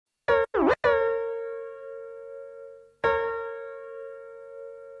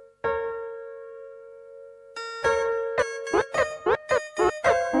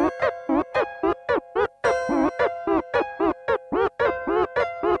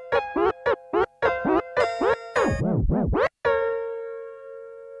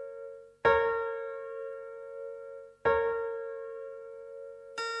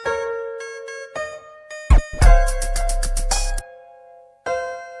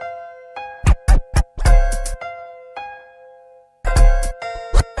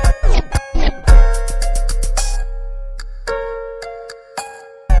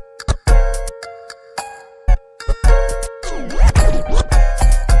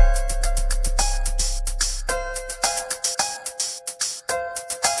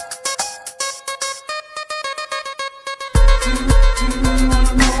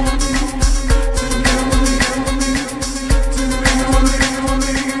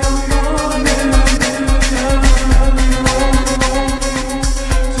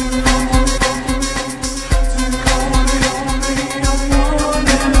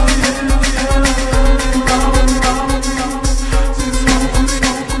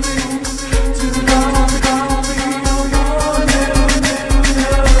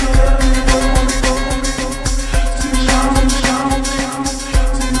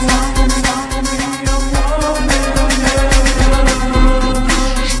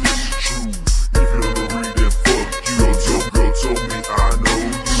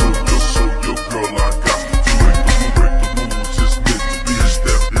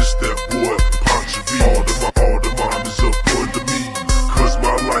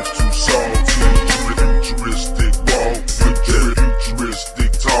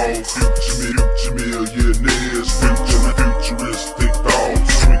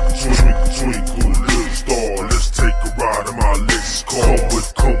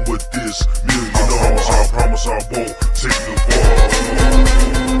this $1,000,000. I promise I won't take the fall.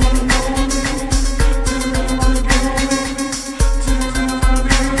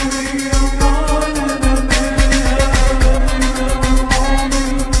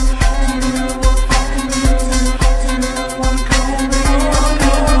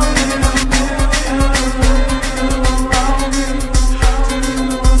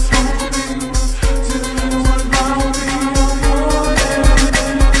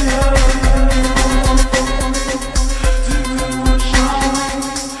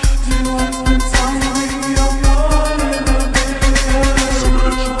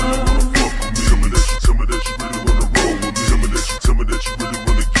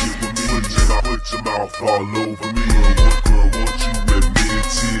 All over me, girl, won't you admit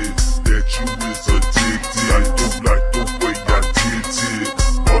it, that you is addicted? I don't like the way I did it,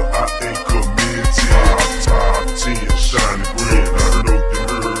 but I ain't committed. Top 10, shiny bread, I know you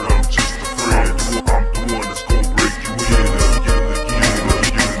heard, I'm just a friend. I'm the one that's gon' break you in again, again,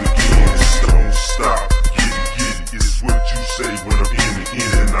 again. Just don't stop, get it, is what you say when I'm in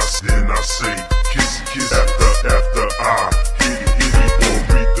it, and I say, kiss it, kiss it, after I hit it, won't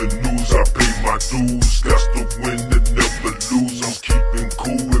read the news, I pay my dues. Got to win and never lose. I'm keeping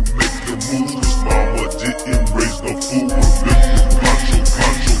cool and making moves. Cause mama didn't raise no fool. Poncho,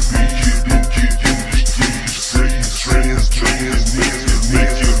 be kidding the street. Say trans, make you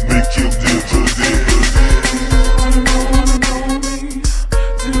never there.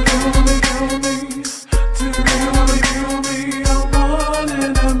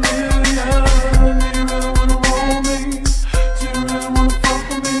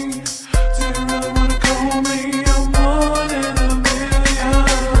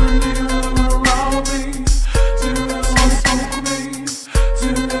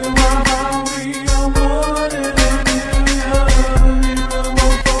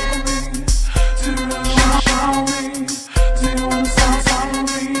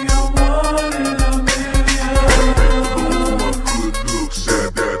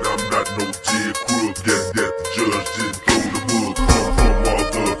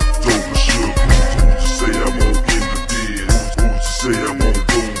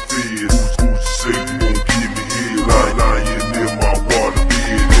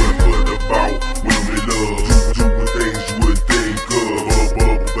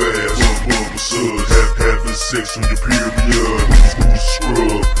 Sex on your period, who's a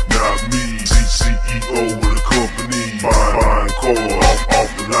scrub? Not me, CEO of the company. Buying cars off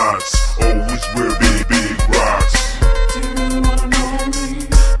the lots, always wear big rocks. Do you really wanna know me?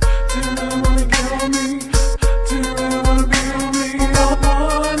 Do you really wanna kill me? Do you really wanna be with me? I'm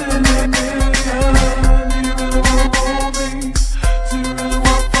one in a million. Do you really wanna roll me? Do you really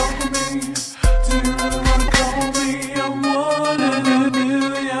wanna fuck with me? Do you really wanna call me? I'm one in a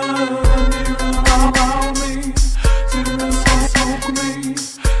million. Do you really wanna roll me? Do you really wanna smoke with me?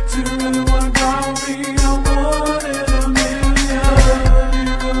 Do you really wanna ground me? I'm one in a million. Do you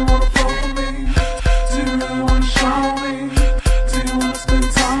really wanna fuck with me? Do you really wanna show me? Do you wanna spend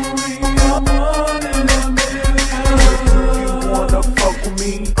time with me? I'm one in a million. Do you wanna fuck with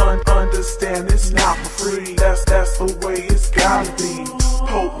me? Understand it's not for free. That's the way it's gotta be.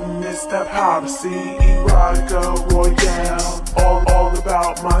 Potent is that piracy, erotica royale. All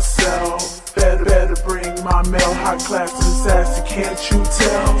about myself. Better bring my mail, high class and sassy, can't you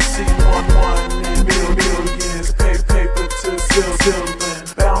tell? See one in millions, paper to zillion.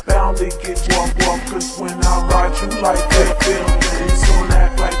 Bound to get walk, cause when I ride you like that feeling. So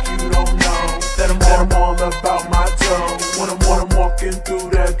act like you don't know that I'm all about my dough. When I'm walking through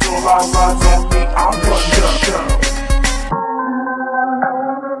that door, all eyes on me, I run the show.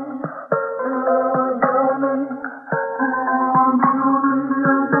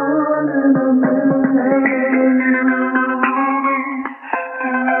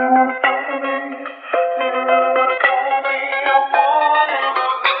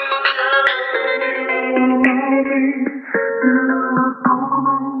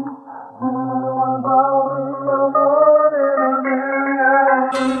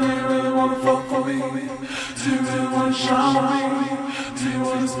 Do you really wanna shine with me? Do you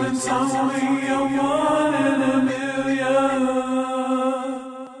wanna spend time with me? I'm one in a million.